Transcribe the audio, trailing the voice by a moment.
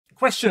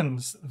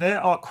Questions. There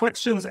are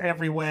questions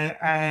everywhere,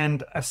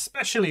 and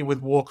especially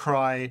with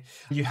Warcry,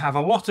 you have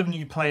a lot of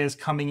new players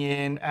coming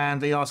in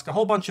and they ask a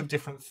whole bunch of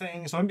different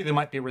things. Maybe they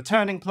might be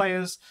returning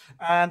players,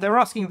 and they're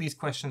asking these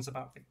questions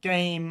about the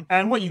game.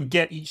 And what you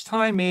get each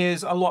time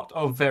is a lot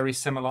of very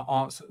similar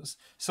answers.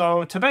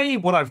 So today,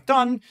 what I've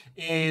done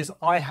is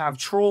I have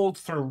trawled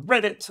through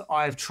Reddit,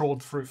 I've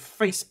trawled through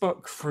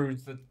Facebook, through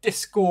the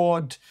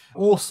Discord,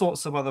 all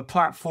sorts of other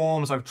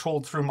platforms. I've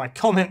trawled through my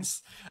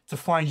comments to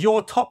find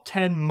your top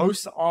 10 most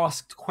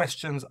asked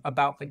questions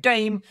about the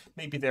game.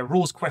 Maybe they're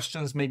rules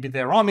questions, maybe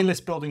they're army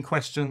list building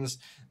questions,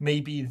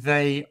 maybe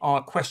they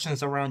are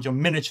questions around your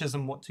miniatures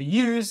and what to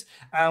use,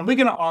 and we're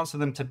going to answer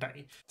them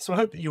today. So I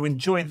hope that you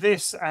enjoy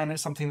this and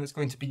it's something that's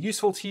going to be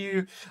useful to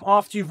you.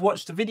 After you've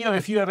watched the video,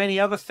 if you have any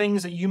other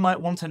things that you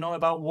might want to know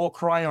about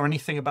Warcry or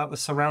anything about the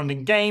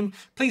surrounding game,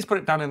 please put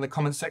it down in the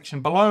comment section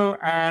below,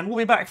 and we'll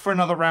be back for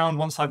another round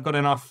once I've got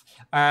enough,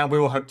 and we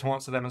will hope to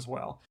answer them as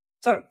well.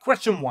 So,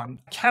 question 1.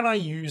 Can I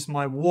use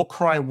my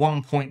Warcry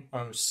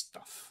 1.0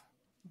 stuff?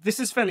 This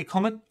is fairly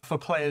common for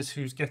players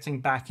who's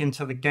getting back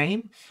into the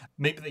game.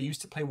 Maybe they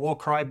used to play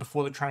Warcry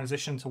before the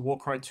transition to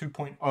Warcry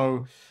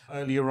 2.0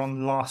 earlier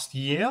on last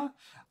year.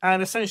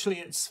 And essentially,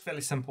 it's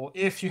fairly simple.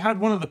 If you had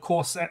one of the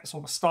core sets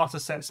or the starter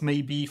sets,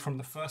 maybe from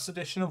the first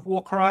edition of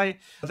Warcry,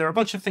 there are a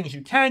bunch of things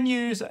you can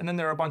use, and then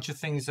there are a bunch of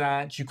things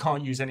that you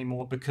can't use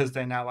anymore because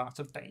they're now out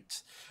of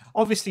date.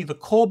 Obviously, the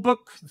core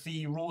book,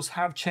 the rules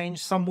have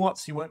changed somewhat,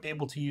 so you won't be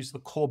able to use the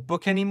core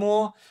book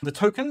anymore. The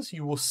tokens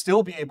you will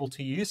still be able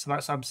to use, so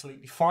that's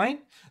absolutely fine.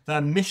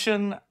 The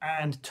mission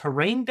and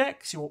terrain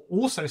decks you will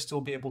also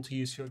still be able to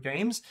use for your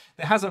games.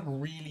 There hasn't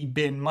really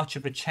been much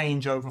of a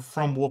changeover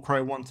from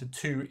Warcry 1 to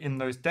 2 in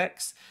those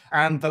decks,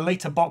 and the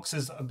later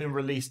boxes that have been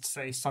released,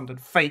 say Sundered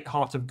Fate,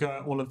 Heart of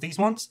Gur, all of these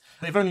ones,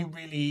 they've only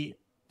really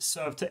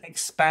serve to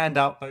expand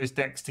out those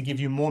decks to give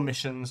you more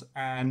missions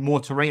and more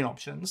terrain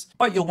options.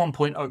 But your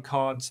 1.0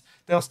 cards,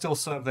 they'll still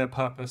serve their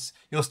purpose.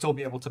 You'll still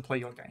be able to play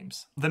your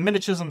games. The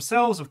miniatures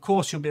themselves, of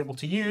course, you'll be able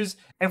to use.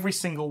 Every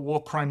single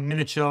Warcry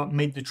miniature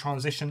made the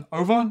transition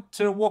over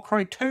to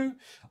Warcry 2.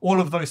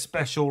 All of those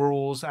special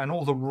rules and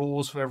all the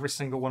rules for every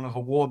single one of the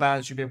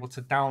warbands you'll be able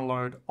to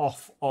download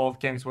off of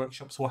Games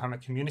Workshop's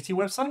Warhammer community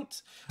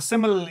website.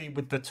 Similarly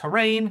with the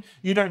terrain,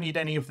 you don't need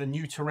any of the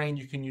new terrain.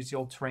 You can use the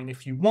old terrain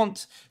if you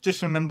want.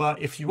 Just remember,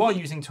 if you are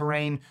using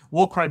terrain,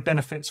 Warcry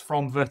benefits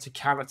from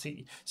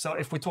verticality. So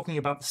if we're talking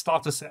about the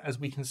starter set, as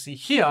we can see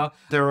here,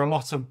 there are a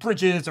lot of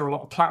bridges, there are a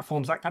lot of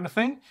platforms, that kind of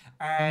thing.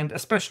 And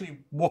especially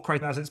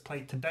Warcry as it's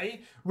played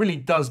today really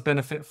does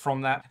benefit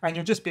from that. And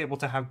you'll just be able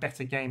to have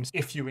better games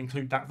if you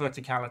include that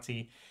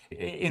verticality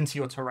into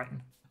your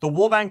terrain. The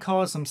warband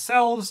cards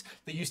themselves,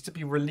 they used to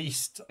be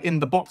released in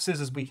the boxes,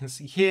 as we can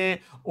see here,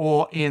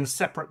 or in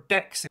separate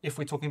decks. If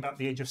we're talking about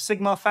the Age of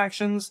Sigmar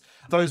factions,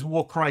 those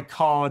Warcry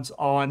cards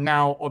are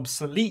now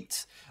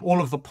obsolete. All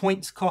of the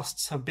points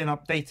costs have been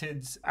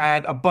updated,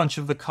 and a bunch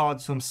of the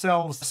cards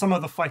themselves. Some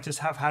of the fighters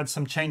have had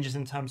some changes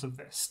in terms of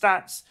their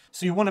stats,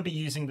 so you want to be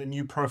using the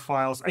new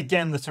profiles,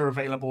 again, that are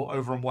available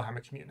over on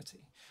Warhammer Community.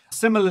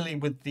 Similarly,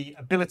 with the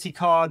ability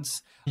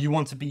cards, you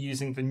want to be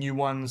using the new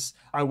ones.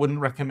 I wouldn't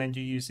recommend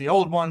you use the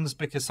old ones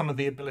because some of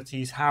the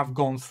abilities have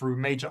gone through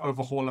major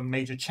overhaul and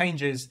major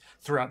changes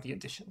throughout the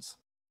editions.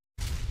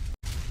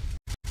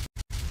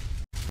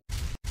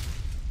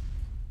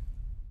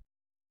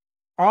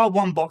 Are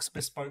one-box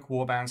bespoke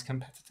warbands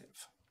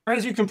competitive?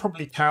 As you can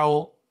probably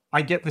tell,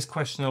 I get this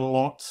question a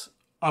lot.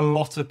 A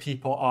lot of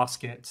people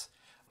ask it,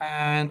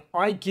 and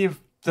I give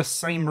the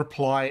same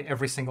reply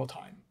every single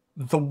time.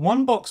 The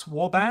one-box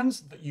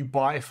warbands that you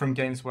buy from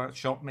Games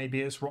Workshop,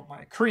 maybe it's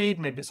Rotmire Creed,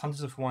 maybe it's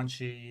Hunters of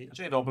Fuanchi,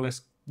 Jade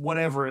Obelisk,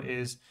 whatever it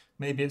is,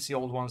 maybe it's the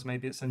old ones,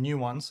 maybe it's the new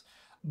ones,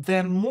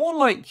 they're more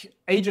like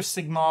Age of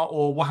Sigmar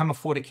or Warhammer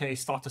 40k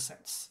starter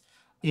sets,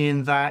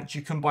 in that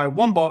you can buy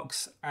one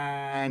box,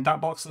 and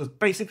that box is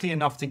basically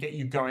enough to get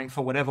you going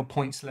for whatever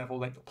points level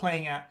that you're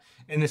playing at.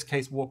 In this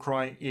case,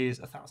 Warcry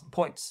is 1,000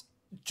 points.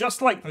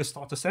 Just like those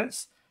starter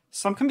sets,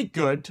 some can be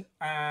good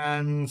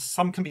and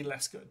some can be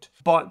less good.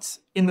 But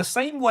in the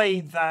same way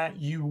that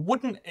you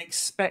wouldn't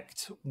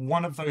expect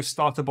one of those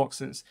starter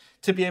boxes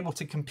to be able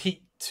to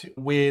compete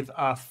with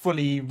a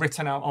fully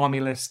written out army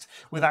list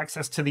with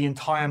access to the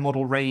entire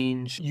model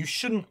range, you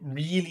shouldn't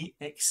really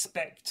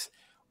expect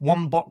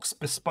one box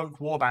bespoke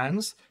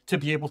warbands to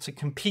be able to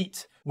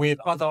compete with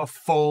other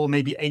full,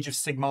 maybe Age of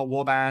Sigmar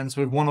warbands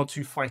with 1 or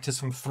 2 fighters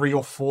from 3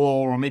 or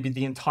 4, or maybe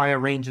the entire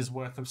range's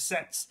worth of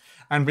sets,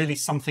 and really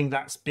something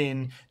that's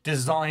been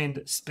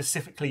designed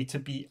specifically to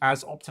be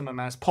as optimum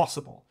as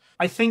possible.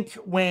 I think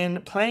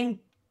when playing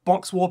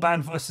box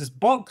warband versus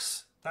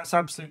box, that's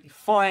absolutely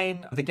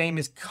fine. The game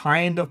is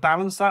kind of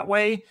balanced that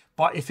way,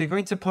 but if you're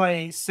going to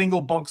play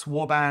single box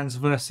warbands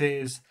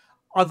versus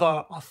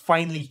other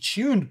finely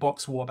tuned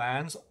box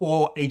warbands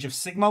or Age of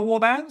Sigmar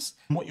warbands,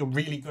 what you're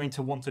really going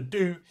to want to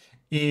do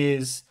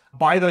is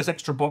buy those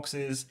extra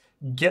boxes,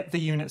 get the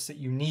units that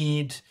you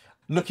need,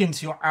 look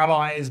into your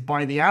allies,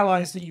 buy the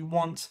allies that you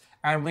want,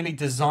 and really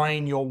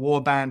design your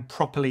warband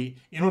properly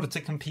in order to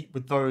compete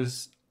with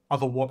those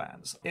other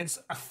warbands. It's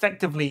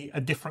effectively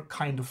a different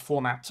kind of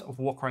format of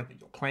Warcry that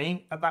you're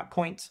playing at that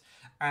point.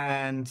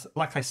 And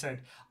like I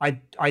said,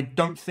 I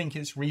don't think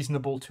it's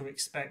reasonable to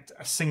expect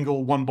a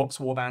single one-box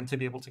warband to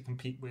be able to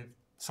compete with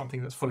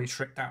something that's fully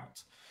tricked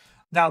out.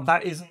 Now,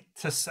 that isn't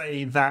to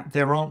say that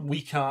there aren't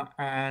weaker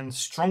and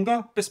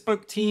stronger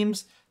bespoke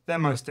teams. There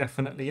most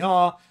definitely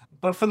are.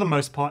 But for the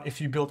most part, if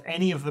you build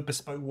any of the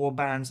bespoke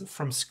warbands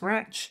from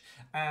scratch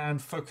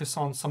and focus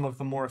on some of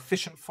the more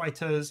efficient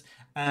fighters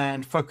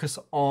and focus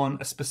on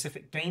a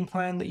specific game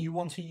plan that you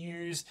want to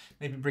use,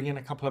 maybe bring in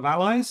a couple of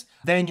allies,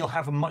 then you'll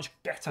have a much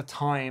better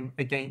time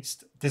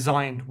against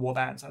designed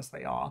warbands as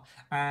they are,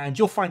 and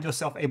you'll find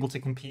yourself able to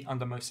compete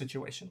under most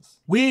situations.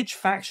 Which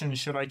faction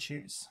should I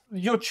choose?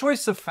 Your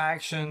choice of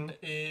faction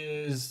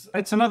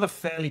it's another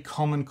fairly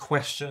common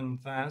question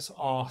that's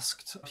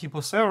asked.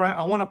 People say, all right,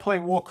 I want to play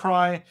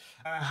Warcry.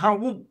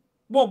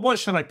 What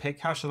should I pick?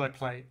 How should I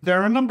play?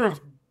 There are a number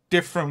of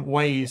different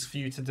ways for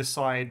you to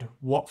decide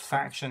what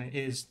faction it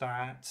is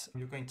that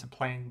you're going to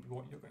play and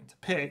what you're going to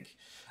pick.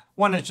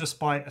 One is just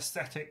by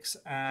aesthetics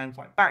and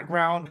like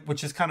background,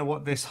 which is kind of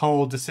what this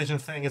whole decision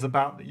thing is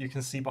about that you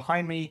can see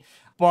behind me.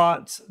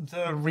 But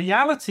the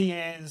reality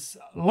is,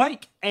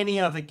 like any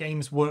other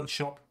Games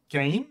Workshop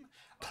game,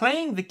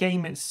 playing the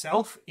game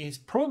itself is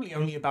probably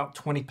only about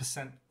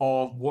 20%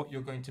 of what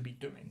you're going to be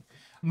doing.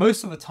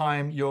 Most of the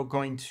time, you're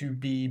going to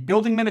be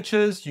building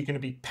miniatures, you're going to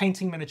be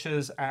painting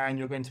miniatures, and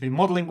you're going to be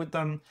modeling with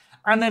them.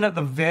 And then at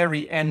the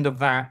very end of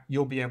that,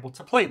 you'll be able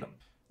to play them.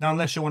 Now,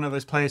 unless you're one of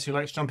those players who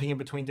likes jumping in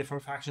between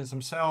different factions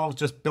themselves,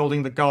 just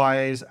building the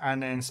guys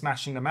and then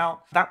smashing them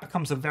out, that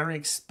becomes a very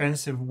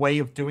expensive way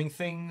of doing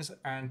things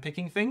and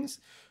picking things.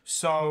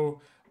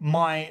 So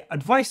my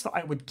advice that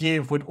I would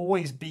give would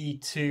always be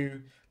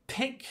to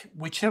pick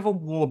whichever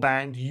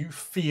warband you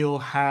feel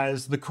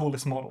has the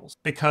coolest models.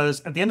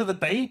 Because at the end of the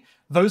day,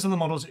 those are the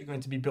models that you're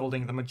going to be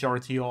building the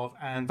majority of,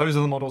 and those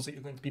are the models that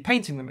you're going to be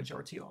painting the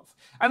majority of.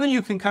 And then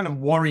you can kind of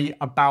worry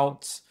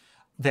about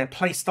their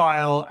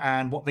playstyle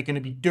and what they're going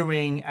to be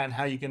doing and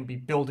how you're going to be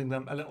building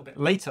them a little bit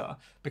later.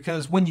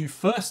 Because when you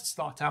first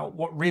start out,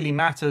 what really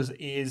matters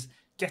is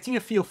getting a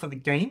feel for the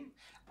game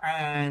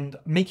and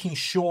making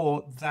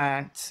sure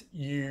that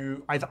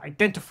you either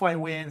identify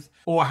with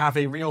or have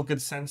a real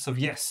good sense of,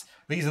 yes,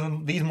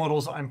 these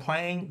models that I'm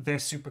playing, they're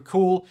super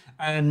cool,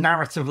 and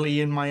narratively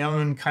in my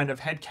own kind of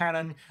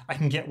headcanon, I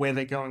can get where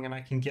they're going and I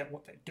can get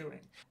what they're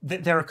doing.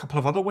 There are a couple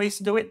of other ways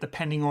to do it,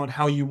 depending on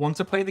how you want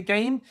to play the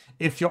game.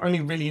 If you're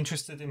only really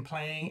interested in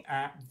playing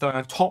at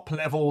the top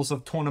levels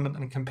of tournament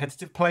and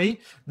competitive play,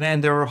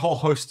 then there are a whole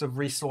host of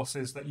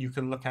resources that you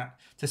can look at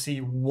to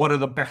see what are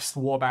the best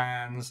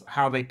warbands,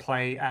 how they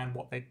play, and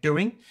what they're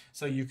doing.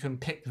 So you can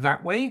pick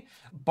that way.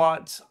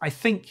 But I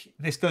think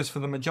this goes for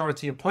the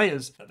majority of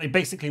players. They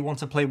basically want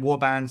to play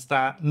warbands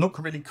that look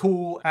really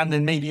cool, and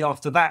then maybe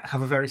after that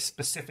have a very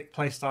specific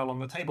playstyle on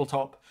the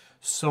tabletop.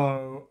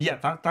 So yeah,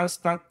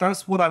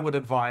 that's what I would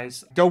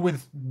advise. Go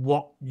with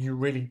what you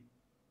really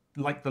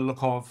like the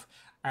look of,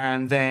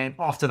 and then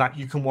after that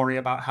you can worry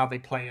about how they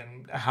play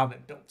and how they're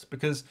built.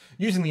 Because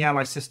using the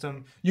ally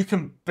system, you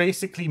can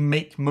basically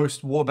make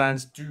most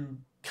warbands do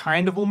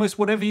kind of almost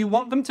whatever you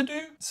want them to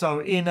do.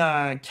 So in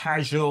a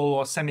casual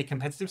or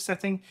semi-competitive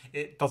setting,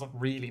 it doesn't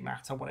really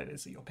matter what it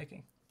is that you're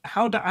picking.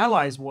 How do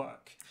allies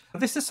work?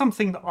 This is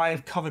something that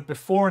I've covered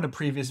before in a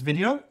previous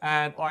video,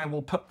 and I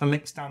will put the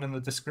links down in the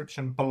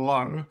description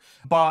below.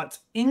 But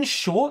in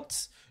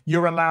short,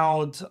 you're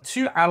allowed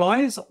 2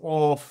 allies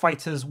or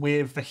fighters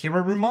with the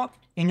hero rune mark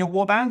in your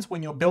warbands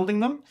when you're building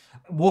them.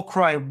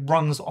 Warcry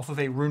runs off of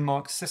a rune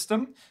mark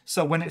system.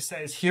 So when it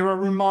says hero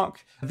rune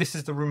mark, this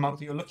is the rune mark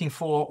that you're looking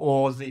for,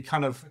 or the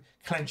kind of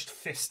clenched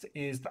fist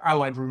is the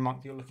allied rune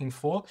mark that you're looking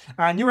for.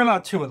 And you're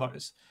allowed 2 of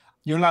those.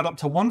 You're allowed up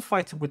to 1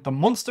 fighter with the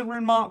monster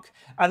rune mark,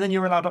 and then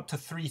you're allowed up to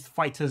 3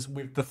 fighters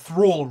with the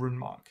thrall rune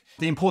mark.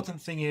 The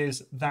important thing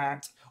is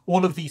that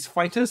all of these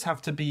fighters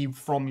have to be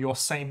from your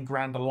same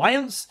Grand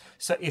Alliance.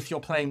 So if you're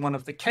playing one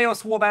of the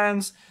Chaos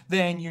Warbands,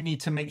 then you need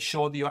to make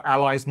sure that your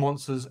allies,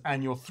 monsters,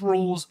 and your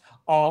thralls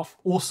are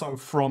also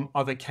from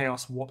other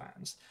Chaos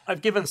Warbands.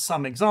 I've given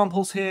some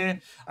examples here.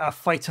 A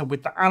fighter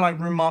with the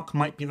allied rune mark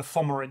might be the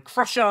Fomerate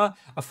Crusher.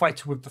 A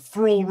fighter with the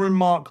thrall rune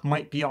mark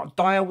might be our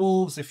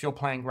Direwolves if you're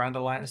playing Grand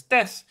Alliance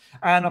Death.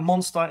 And a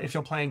monster, if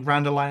you're playing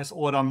Grand Alliance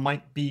Order,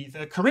 might be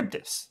the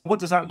Charybdis. What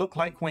does that look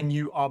like when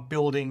you are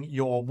building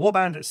your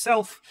warband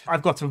itself?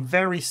 I've got a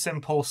very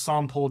simple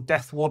sample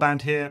Death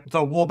warband here. The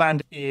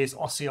warband is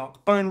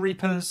Ossiarch Bone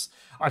Reapers.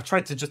 I've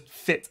tried to just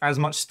fit as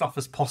much stuff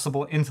as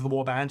possible into the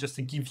warband just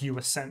to give you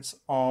a sense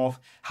of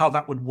how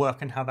that would work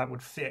and how that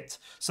would fit.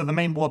 So the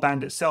main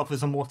warband itself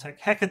is a Mortek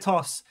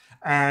Hecatos,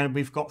 and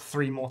we've got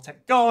 3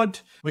 Mortek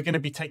Guard. We're going to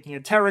be taking a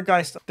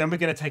Terrorgeist. Then we're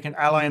going to take an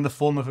ally in the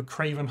form of a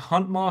Craven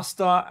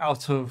Huntmaster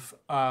out of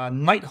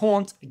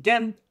Nighthaunt.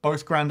 Again,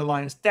 both Grand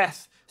Alliance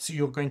Death. So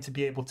you're going to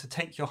be able to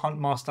take your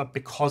Huntmaster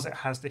because it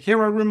has the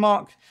hero rune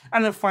mark.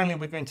 And then finally,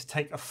 we're going to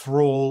take a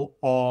Thrall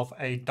of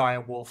a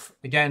Direwolf.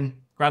 Again,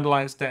 Grand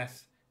Alliance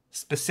Death,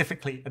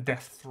 specifically a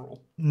death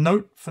thrall.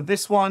 Note for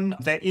this one,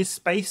 there is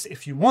space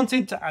if you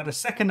wanted to add a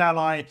second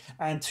ally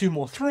and 2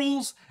 more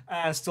thralls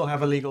and still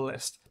have a legal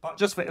list. But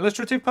just for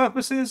illustrative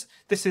purposes,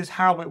 this is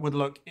how it would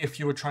look if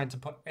you were trying to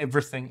put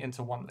everything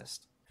into one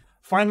list.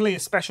 Finally, a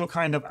special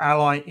kind of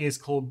ally is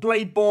called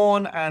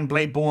Bladeborn, and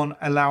Bladeborn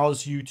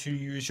allows you to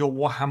use your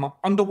Warhammer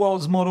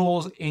Underworlds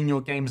models in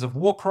your games of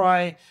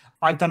Warcry.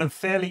 I've done a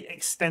fairly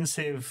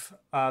extensive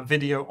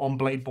video on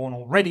Bladeborn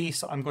already,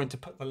 so I'm going to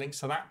put the links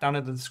to that down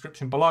in the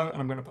description below,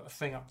 and I'm going to put a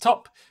thing up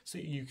top so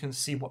you can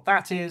see what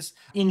that is.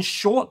 In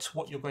short,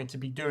 what you're going to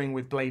be doing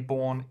with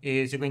Bladeborn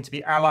is you're going to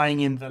be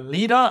allying in the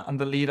leader, and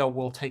the leader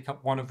will take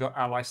up one of your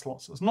ally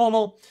slots as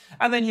normal,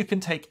 and then you can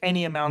take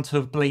any amount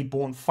of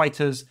Bladeborn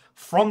fighters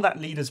from that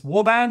leader's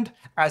warband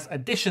as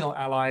additional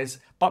allies,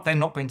 but they're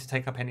not going to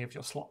take up any of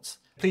your slots.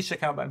 Please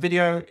check out that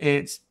video.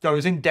 It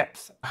goes in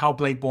depth how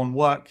Bladeborn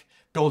work,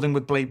 building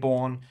with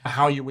Bladeborn,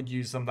 how you would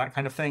use them, that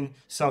kind of thing.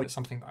 So it's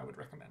something that I would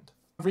recommend.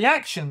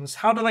 Reactions,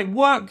 how do they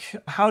work?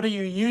 How do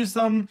you use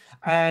them?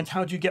 And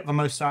how do you get the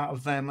most out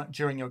of them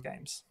during your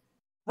games?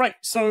 Right,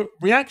 so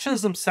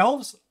reactions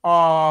themselves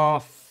are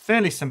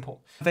fairly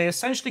simple. They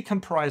essentially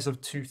comprise of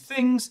 2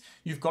 things.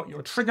 You've got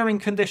your triggering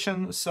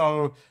condition,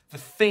 so the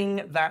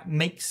thing that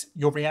makes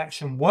your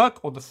reaction work,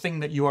 or the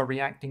thing that you are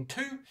reacting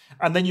to,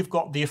 and then you've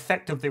got the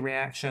effect of the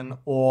reaction,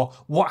 or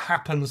what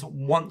happens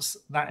once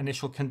that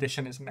initial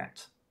condition is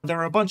met. There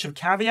are a bunch of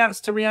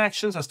caveats to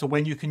reactions as to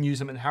when you can use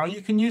them and how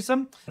you can use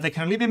them. They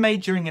can only be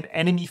made during an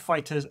enemy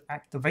fighter's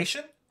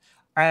activation.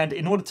 And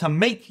in order to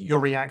make your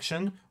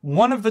reaction,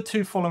 one of the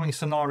 2 following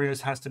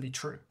scenarios has to be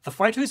true. The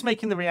fighter who's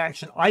making the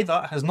reaction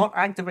either has not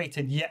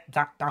activated yet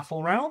that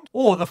battle round,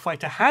 or the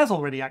fighter has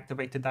already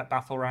activated that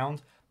battle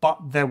round,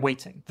 but they're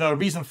waiting. The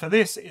reason for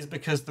this is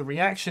because the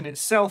reaction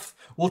itself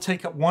will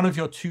take up one of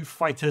your 2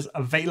 fighters'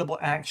 available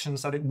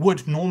actions that it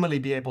would normally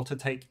be able to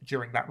take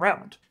during that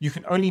round. You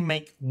can only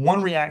make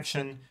 1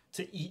 reaction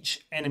to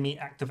each enemy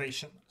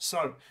activation.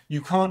 So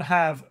you can't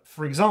have,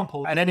 for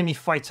example, an enemy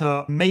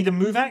fighter made a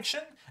move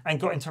action and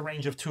got into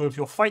range of 2 of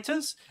your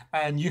fighters,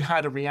 and you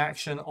had a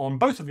reaction on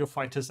both of your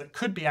fighters that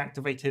could be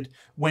activated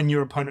when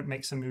your opponent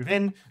makes a move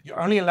in. You're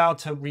only allowed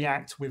to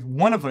react with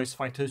 1 of those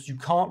fighters. You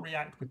can't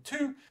react with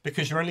 2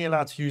 because you're only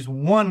allowed to use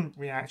 1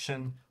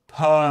 reaction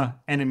per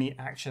enemy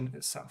action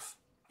itself.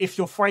 If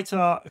your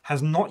fighter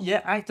has not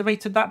yet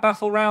activated that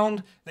battle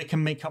round, they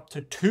can make up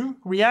to 2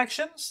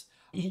 reactions.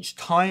 Each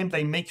time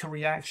they make a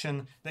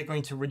reaction, they're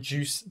going to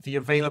reduce the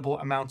available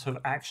amount of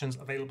actions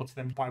available to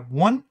them by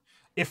 1.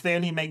 If they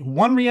only make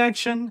 1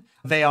 reaction,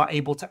 they are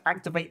able to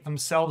activate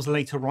themselves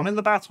later on in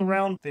the battle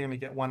round. They only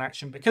get 1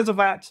 action because of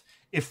that.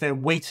 If they're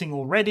waiting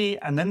already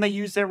and then they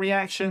use their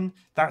reaction,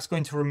 that's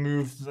going to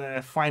remove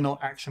their final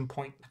action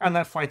point, and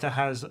that fighter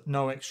has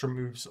no extra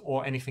moves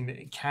or anything that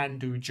it can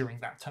do during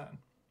that turn.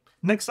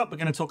 Next up, we're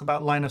going to talk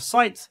about line of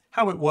sight,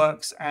 how it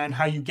works, and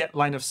how you get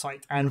line of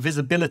sight and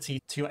visibility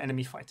to your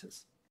enemy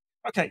fighters.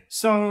 Okay,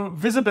 so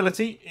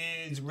visibility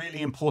is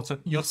really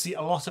important. You'll see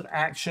a lot of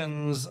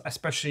actions,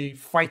 especially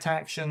fight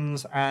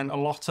actions, and a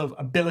lot of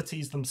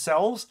abilities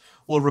themselves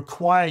will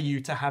require you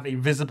to have a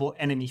visible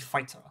enemy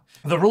fighter.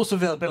 The rules for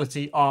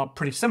visibility are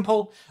pretty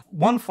simple.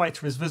 1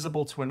 fighter is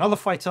visible to another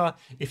fighter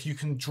if you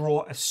can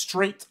draw a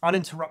straight,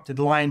 uninterrupted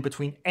line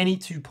between any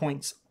 2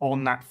 points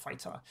on that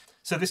fighter.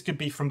 So this could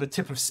be from the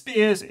tip of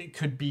spears, it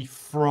could be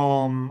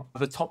from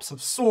the tops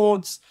of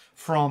swords,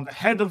 from the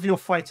head of your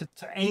fighter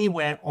to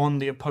anywhere on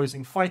the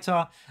opposing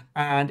fighter,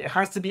 and it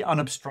has to be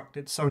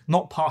unobstructed, so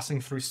not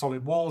passing through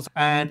solid walls.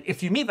 And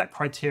if you meet that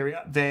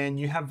criteria, then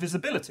you have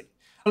visibility.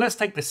 Let's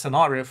take this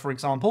scenario, for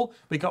example.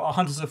 We got a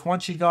Hunters of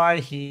Huanchi guy.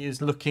 He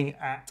is looking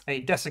at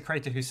a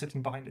desecrator who's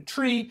sitting behind a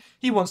tree.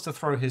 He wants to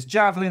throw his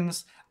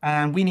javelins,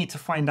 and we need to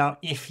find out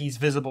if he's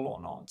visible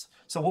or not.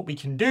 So what we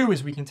can do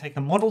is we can take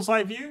a model's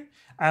eye view,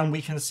 and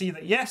we can see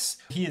that, yes,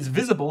 he is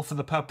visible for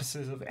the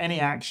purposes of any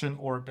action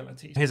or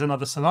ability. Here's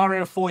another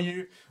scenario for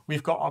you.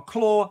 We've got our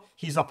claw.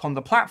 He's up on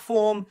the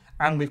platform,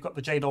 and we've got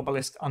the Jade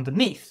Obelisk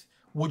underneath.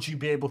 Would you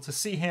be able to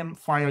see him,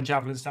 fire your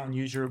javelins down,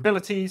 use your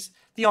abilities?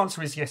 The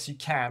answer is yes, you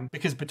can,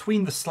 because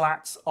between the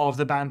slats of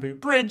the bamboo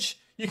bridge,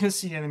 you can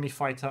see enemy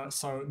fighter,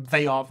 so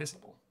they are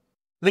visible.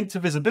 Linked to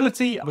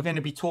visibility, we're going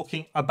to be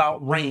talking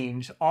about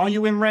range. Are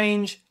you in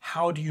range?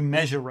 How do you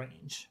measure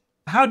range?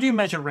 How do you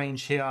measure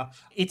range here?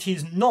 It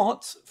is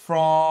not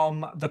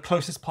from the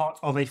closest part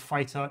of a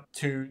fighter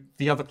to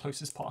the other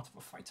closest part of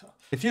a fighter.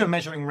 If you're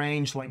measuring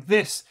range like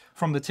this,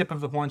 from the tip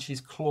of the Huanchi's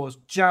claws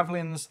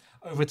javelins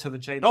over to the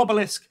Jade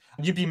Obelisk,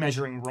 you'd be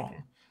measuring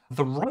wrong.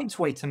 The right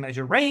way to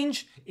measure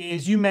range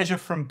is you measure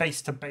from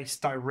base to base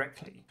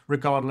directly,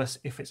 regardless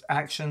if it's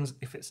actions,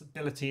 if it's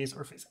abilities,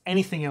 or if it's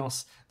anything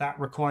else that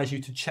requires you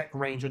to check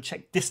range or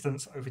check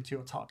distance over to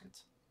your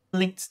target.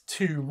 Linked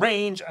to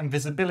range and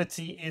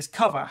visibility is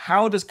cover.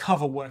 How does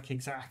cover work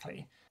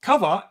exactly?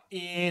 Cover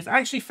is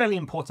actually fairly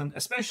important,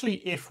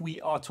 especially if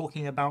we are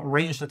talking about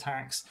ranged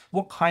attacks.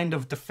 What kind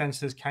of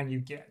defenses can you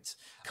get?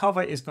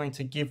 Cover is going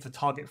to give the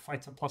target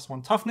fighter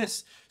 +1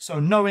 toughness,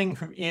 so knowing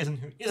who is and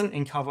who isn't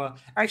in cover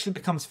actually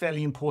becomes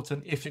fairly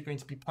important if you're going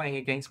to be playing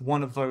against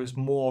one of those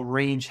more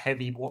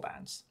range-heavy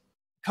warbands.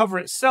 Cover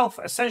itself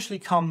essentially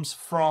comes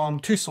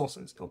from two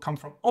sources. It'll come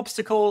from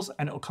obstacles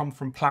and it'll come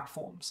from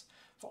platforms.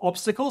 For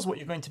obstacles, what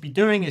you're going to be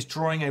doing is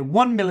drawing a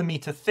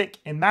 1mm thick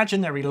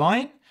imaginary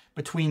line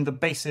between the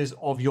bases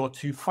of your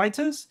two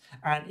fighters,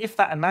 and if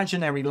that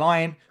imaginary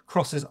line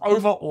crosses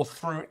over or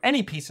through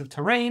any piece of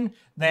terrain,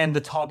 then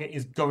the target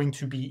is going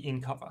to be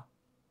in cover.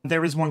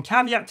 There is one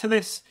caveat to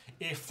this.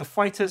 If the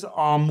fighters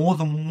are more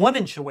than 1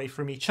 inch away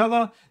from each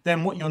other,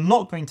 then what you're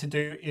not going to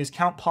do is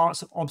count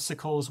parts of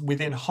obstacles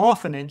within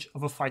 ½ an inch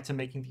of a fighter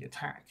making the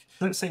attack.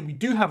 Let's say we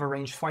do have a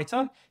ranged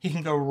fighter, he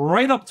can go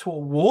right up to a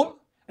wall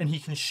and he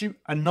can shoot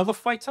another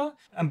fighter,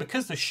 and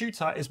because the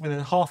shooter is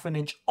within ½ an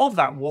inch of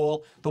that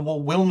wall, the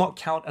wall will not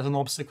count as an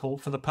obstacle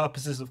for the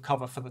purposes of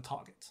cover for the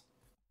target.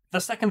 The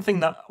second thing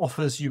that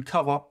offers you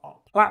cover are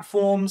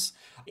platforms.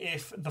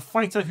 If the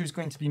fighter who's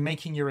going to be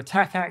making your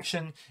attack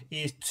action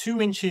is 2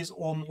 inches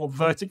or more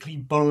vertically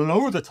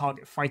below the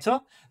target fighter,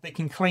 they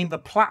can claim the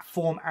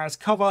platform as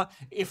cover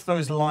if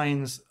those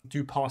lines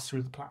do pass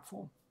through the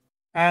platform.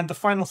 And the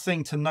final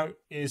thing to note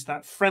is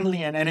that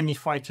friendly and enemy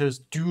fighters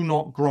do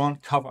not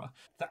grant cover.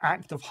 The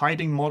act of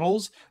hiding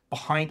models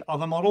behind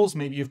other models,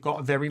 maybe you've got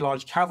a very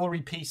large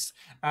cavalry piece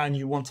and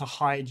you want to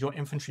hide your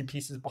infantry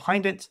pieces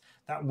behind it,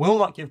 that will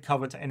not give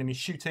cover to enemy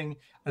shooting.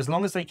 As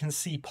long as they can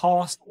see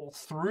past or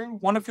through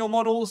one of your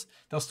models,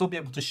 they'll still be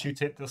able to shoot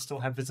it, they'll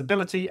still have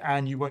visibility,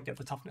 and you won't get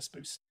the toughness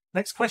boost.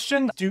 Next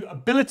question, do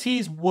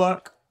abilities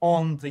work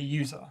on the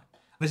user?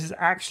 This is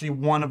actually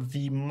one of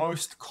the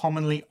most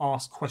commonly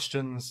asked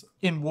questions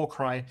in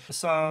Warcry.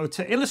 So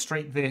to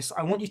illustrate this,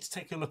 I want you to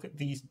take a look at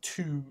these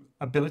two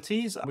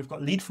abilities. We've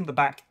got Lead from the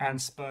Back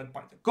and Spurred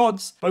by the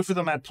Gods. Both of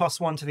them add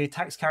 +1 to the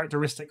attacks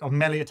characteristic of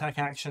melee attack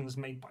actions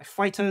made by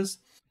fighters.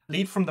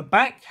 Lead from the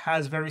Back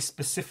has very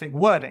specific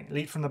wording.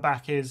 Lead from the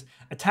Back is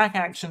attack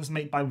actions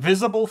made by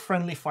visible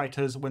friendly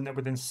fighters when they're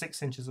within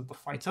 6 inches of the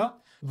fighter,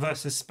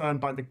 versus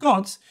Spurned by the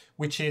Gods,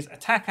 which is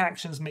attack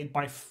actions made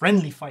by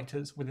friendly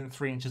fighters within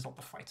 3 inches of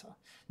the fighter.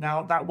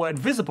 Now, that word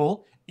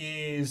visible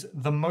is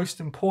the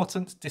most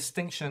important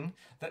distinction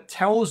that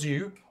tells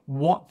you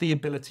what the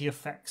ability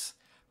affects.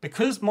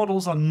 Because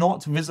models are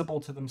not visible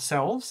to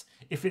themselves,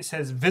 if it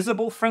says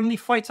visible friendly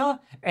fighter,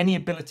 any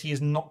ability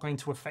is not going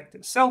to affect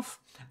itself.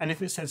 And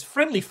if it says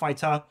friendly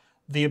fighter,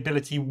 the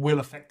ability will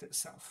affect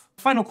itself.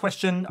 Final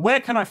question, where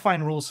can I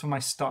find rules for my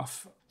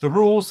stuff? The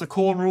rules, the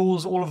core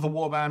rules, all of the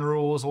warband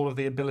rules, all of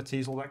the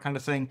abilities, all that kind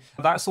of thing,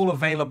 that's all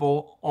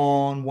available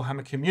on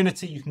Warhammer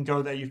Community. You can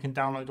go there, you can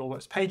download all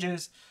those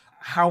pages.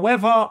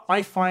 However,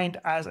 I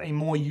find as a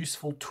more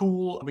useful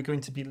tool, we're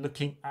going to be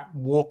looking at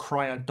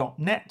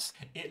warcrier.net.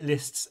 It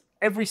lists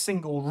every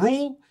single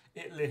rule.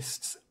 It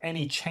lists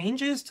any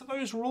changes to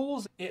those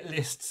rules. It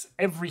lists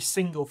every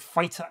single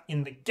fighter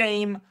in the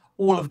game,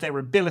 all of their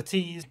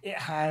abilities. It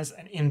has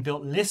an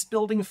inbuilt list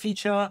building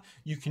feature.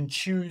 You can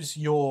choose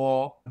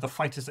the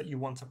fighters that you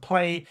want to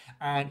play,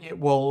 and it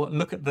will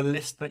look at the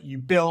list that you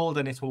build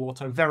and it will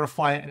auto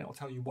verify it, and it will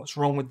tell you what's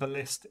wrong with the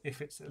list if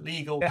it's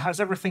illegal. It has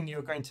everything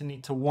you're going to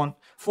need to want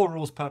for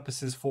rules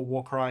purposes for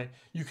Warcry.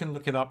 You can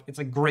look it up. It's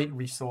a great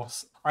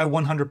resource. I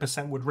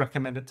 100% would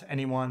recommend it to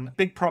anyone.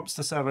 Big props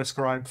to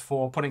ServoScribe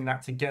for putting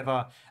that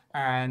together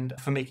and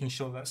for making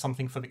sure that's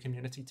something for the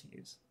community to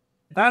use.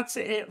 That's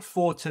it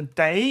for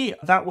today.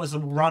 That was a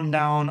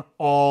rundown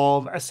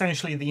of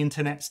essentially the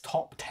internet's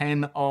top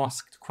 10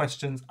 asked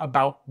questions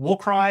about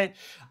Warcry.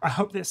 I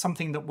hope that's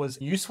something that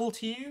was useful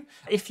to you.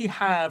 If you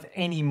have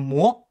any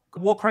more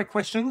Warcry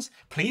questions,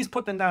 please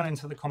put them down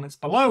into the comments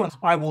below and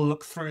I will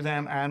look through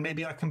them, and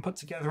maybe I can put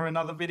together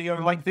another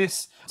video like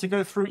this to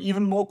go through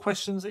even more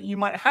questions that you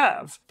might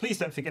have. Please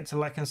don't forget to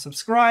like and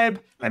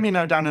subscribe. Let me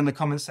know down in the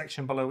comments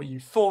section below what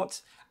you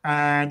thought.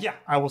 And yeah,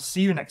 I will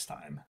see you next time.